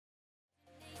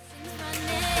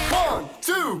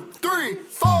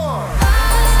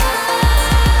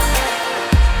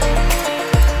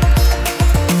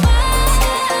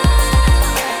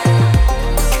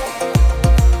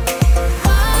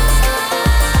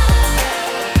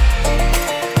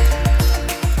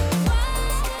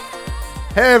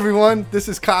Hey everyone, this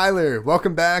is Kyler.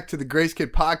 Welcome back to the Grace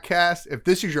Kid Podcast. If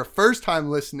this is your first time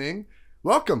listening,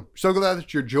 welcome. So glad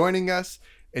that you're joining us.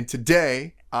 And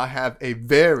today I have a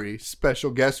very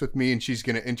special guest with me, and she's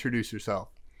going to introduce herself.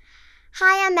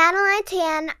 Hi, I'm Madeline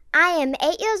Tan. I am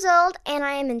 8 years old and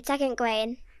I am in second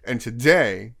grade. And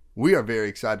today we are very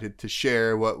excited to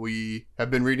share what we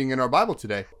have been reading in our Bible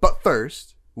today. But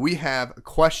first, we have a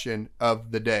question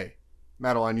of the day.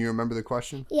 Madeline, you remember the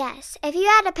question? Yes. If you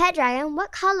had a pet dragon,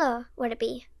 what color would it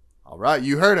be? All right,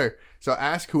 you heard her. So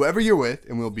ask whoever you're with,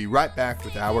 and we'll be right back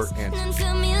with our answers.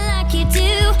 Tell me like you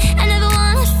do. I never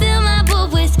want to fill my bowl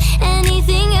with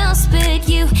anything else but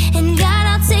you. And God,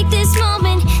 I'll take this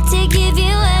moment to give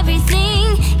you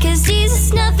everything. 'Cause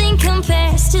Jesus, nothing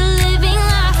compares to living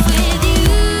life with you.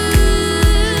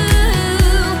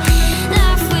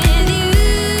 Life with you.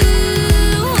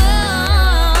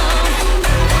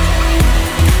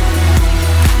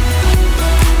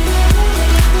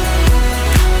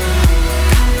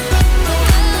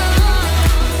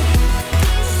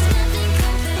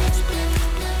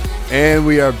 And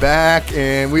we are back,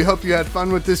 and we hope you had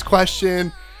fun with this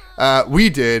question. We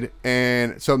did.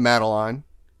 And so, Madeline,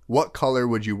 what color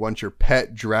would you want your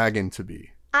pet dragon to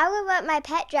be? I would want my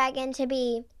pet dragon to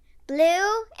be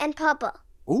blue and purple.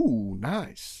 Ooh,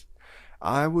 nice.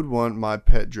 I would want my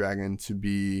pet dragon to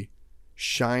be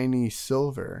shiny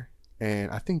silver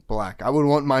and I think black. I would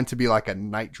want mine to be like a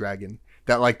night dragon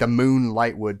that like the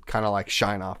moonlight would kind of like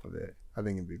shine off of it. I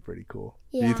think it'd be pretty cool.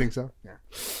 Yeah. Do you think so? Yeah.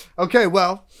 Okay,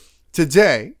 well,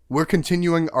 today we're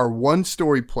continuing our one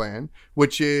story plan,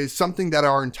 which is something that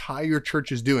our entire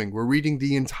church is doing. We're reading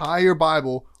the entire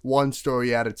Bible one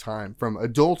story at a time, from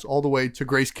adults all the way to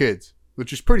Grace Kids,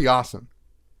 which is pretty awesome.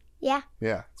 Yeah.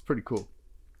 Yeah, it's pretty cool.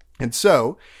 And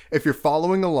so, if you're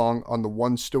following along on the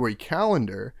one story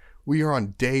calendar, we are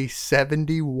on day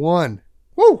 71.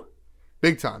 Woo!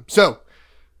 Big time. So,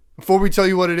 before we tell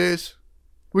you what it is,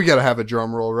 we got to have a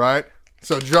drum roll, right?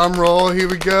 So, drum roll, here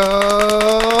we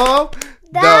go.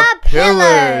 The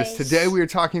pillars. Today we are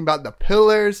talking about the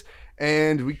pillars,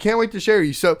 and we can't wait to share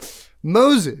you. So,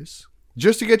 Moses,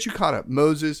 just to get you caught up,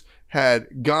 Moses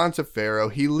had gone to Pharaoh.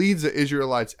 He leads the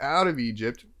Israelites out of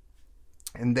Egypt,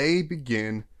 and they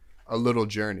begin a little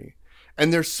journey.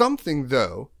 And there's something,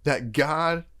 though, that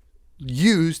God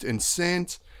used and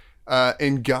sent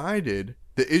and guided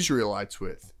the Israelites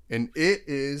with. And it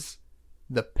is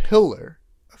the pillar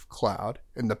of cloud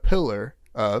and the pillar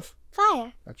of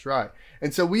fire. That's right.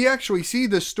 And so we actually see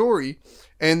this story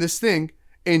and this thing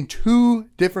in two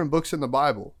different books in the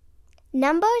Bible.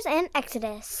 Numbers and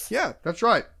Exodus. Yeah, that's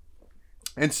right.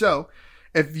 And so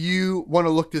if you want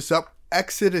to look this up,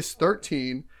 Exodus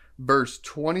 13, verse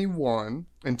 21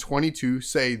 and 22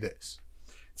 say this.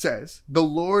 It says, "The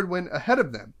Lord went ahead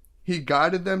of them. He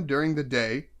guided them during the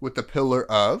day with the pillar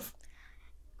of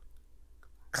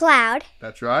cloud."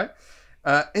 That's right.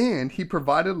 And he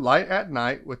provided light at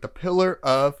night with the pillar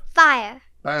of fire.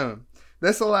 Boom.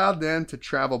 This allowed them to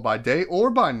travel by day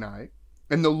or by night.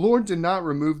 And the Lord did not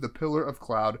remove the pillar of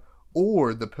cloud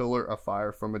or the pillar of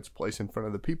fire from its place in front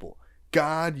of the people.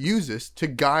 God uses to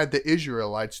guide the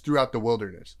Israelites throughout the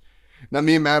wilderness. Now,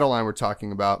 me and Madeline were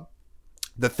talking about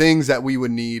the things that we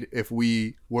would need if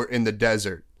we were in the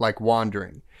desert, like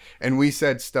wandering. And we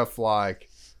said stuff like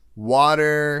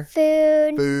water,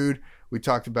 food. We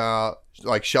talked about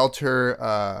like shelter,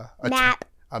 a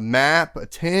map, a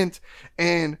tent.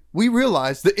 And we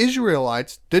realized the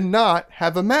Israelites did not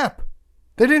have a map.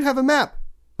 They didn't have a map.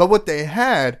 But what they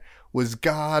had was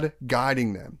God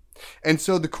guiding them. And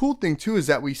so the cool thing too is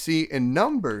that we see in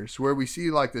Numbers, where we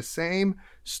see like the same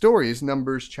stories,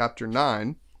 Numbers chapter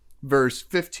 9, verse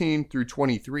 15 through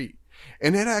 23.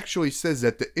 And it actually says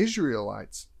that the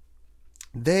Israelites,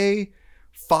 they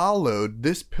followed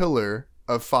this pillar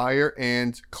of fire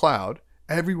and cloud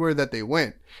everywhere that they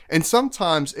went. And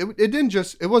sometimes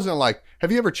it wasn't like,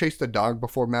 have you ever chased a dog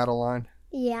before, Madeline?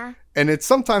 Yeah. And it's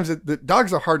sometimes the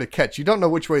dogs are hard to catch. You don't know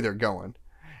which way they're going.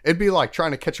 It'd be like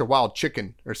trying to catch a wild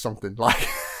chicken or something. Like,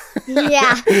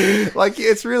 yeah. Like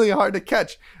it's really hard to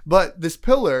catch. But this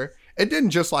pillar, it didn't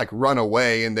just like run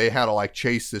away and they had to like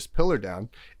chase this pillar down.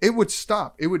 It would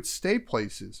stop. It would stay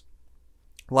places.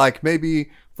 Like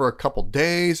maybe for a couple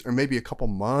days or maybe a couple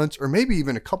months or maybe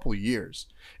even a couple years.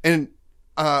 And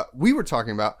we were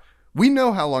talking about, we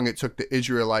know how long it took the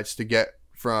Israelites to get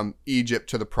from Egypt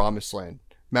to the Promised Land.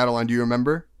 Madeline, do you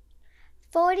remember?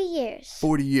 40 years.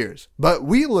 40 years. But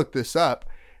we looked this up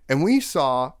and we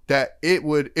saw that it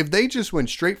would, if they just went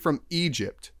straight from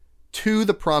Egypt to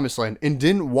the Promised Land and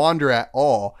didn't wander at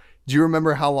all, do you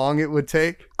remember how long it would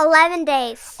take? 11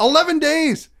 days. 11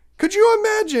 days. Could you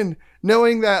imagine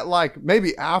knowing that like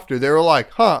maybe after they were like,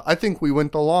 I think we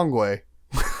went the long way.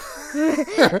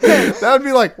 That would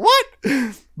be like, what?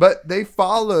 But they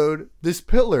followed this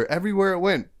pillar everywhere it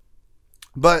went.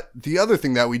 But the other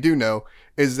thing that we do know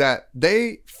is that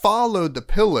they followed the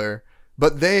pillar,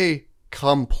 but they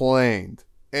complained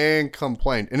and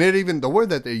complained. And the word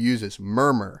that they use is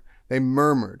murmur. They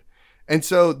murmured. And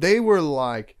so they were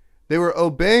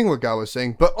obeying what God was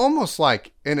saying, but almost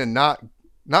like in a not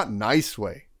nice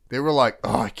way. They were like,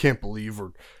 I can't believe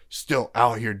we're still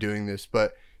out here doing this.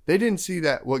 But they didn't see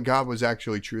that what God was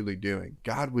actually truly doing.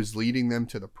 God was leading them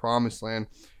to the promised land,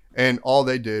 and all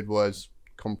they did was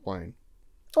complain.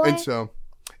 And so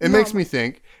it makes me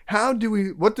think,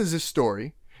 what does this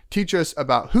story teach us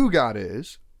about who God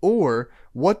is, or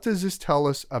what does this tell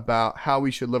us about how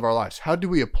we should live our lives? How do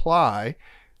we apply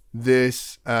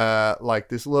this,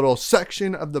 this little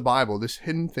section of the Bible, this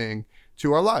hidden thing,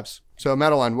 to our lives? So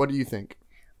Madeline, what do you think?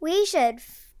 We should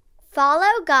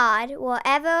follow God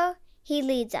wherever He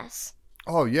leads us.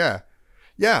 Oh, yeah.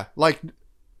 Yeah, like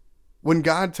when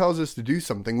God tells us to do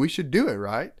something, we should do it,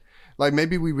 right? Like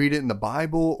maybe we read it in the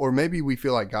Bible, or maybe we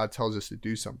feel like God tells us to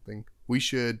do something. We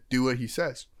should do what He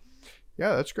says.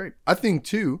 Yeah, that's great. I think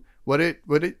too, I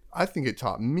think it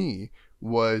taught me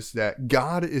was that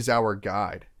God is our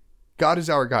guide. God is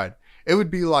our guide. It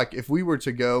would be like if we were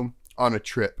to go on a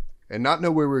trip and not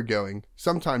know where we're going.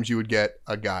 Sometimes you would get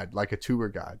a guide, like a tour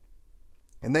guide,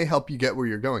 and they help you get where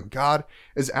you're going. God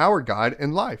is our guide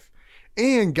in life,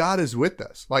 and God is with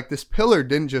us. Like this pillar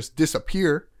didn't just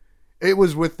disappear. It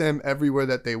was with them everywhere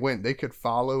that they went. They could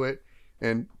follow it,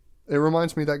 and it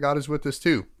reminds me that God is with us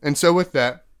too. And so with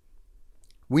that,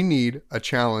 we need a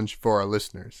challenge for our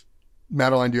listeners.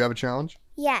 Madeline, do you have a challenge?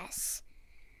 Yes.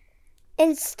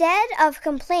 Instead of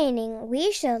complaining,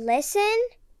 we should listen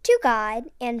to God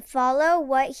and follow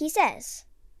what He says.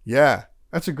 Yeah,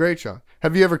 that's a great challenge.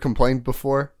 Have you ever complained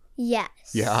before? Yes.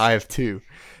 Yeah, I have too.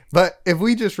 But if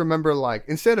we just remember, like,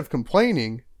 instead of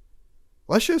complaining,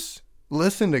 let's just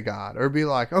listen to God, or be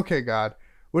like, okay, God,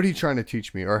 what are you trying to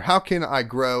teach me? Or how can I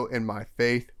grow in my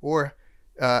faith? Or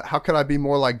how can I be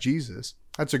more like Jesus?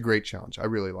 That's a great challenge. I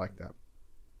really like that.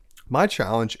 My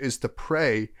challenge is to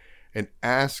pray and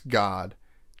ask God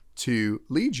to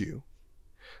lead you.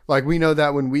 Like we know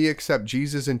that when we accept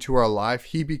Jesus into our life,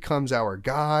 He becomes our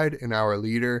guide and our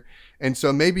leader. And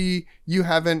so maybe you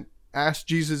haven't asked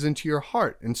Jesus into your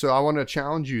heart. And so I want to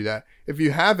challenge you that if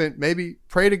you haven't, maybe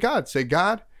pray to God. Say,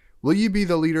 God, will you be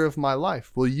the leader of my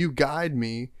life? Will you guide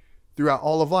me throughout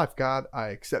all of life? God, I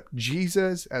accept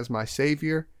Jesus as my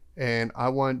Savior, and I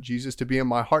want Jesus to be in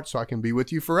my heart so I can be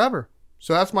with you forever.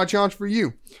 So that's my challenge for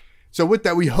you. So with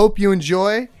that, we hope you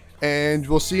enjoy, and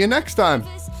we'll see you next time.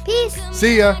 Peace.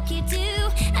 See ya.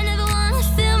 I never wanna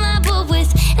fill my boat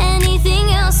with anything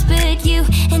else but you.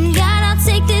 And God, I'll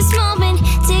take this moment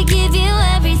to give you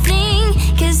everything.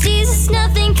 'Cause Jesus,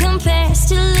 nothing compares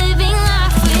to living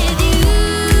life with you.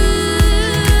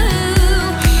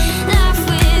 Life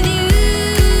with you.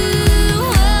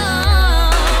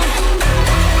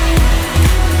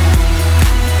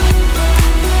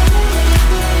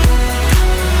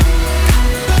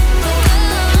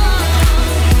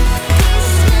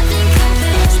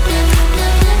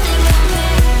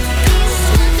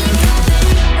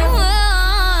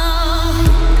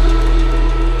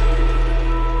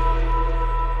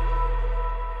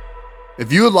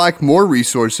 If you would like more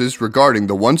resources regarding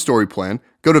the One Story Plan,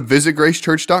 go to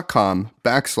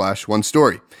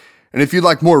visitgracechurch.com/onestory. And if you'd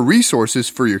like more resources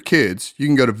for your kids, you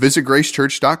can go to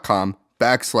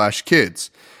visitgracechurch.com/kids.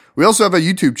 We also have a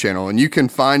YouTube channel, and you can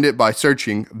find it by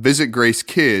searching Visit Grace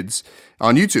Kids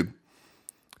on YouTube.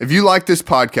 If you like this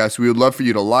podcast, we would love for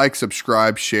you to like,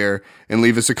 subscribe, share, and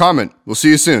leave us a comment. We'll see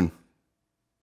you soon.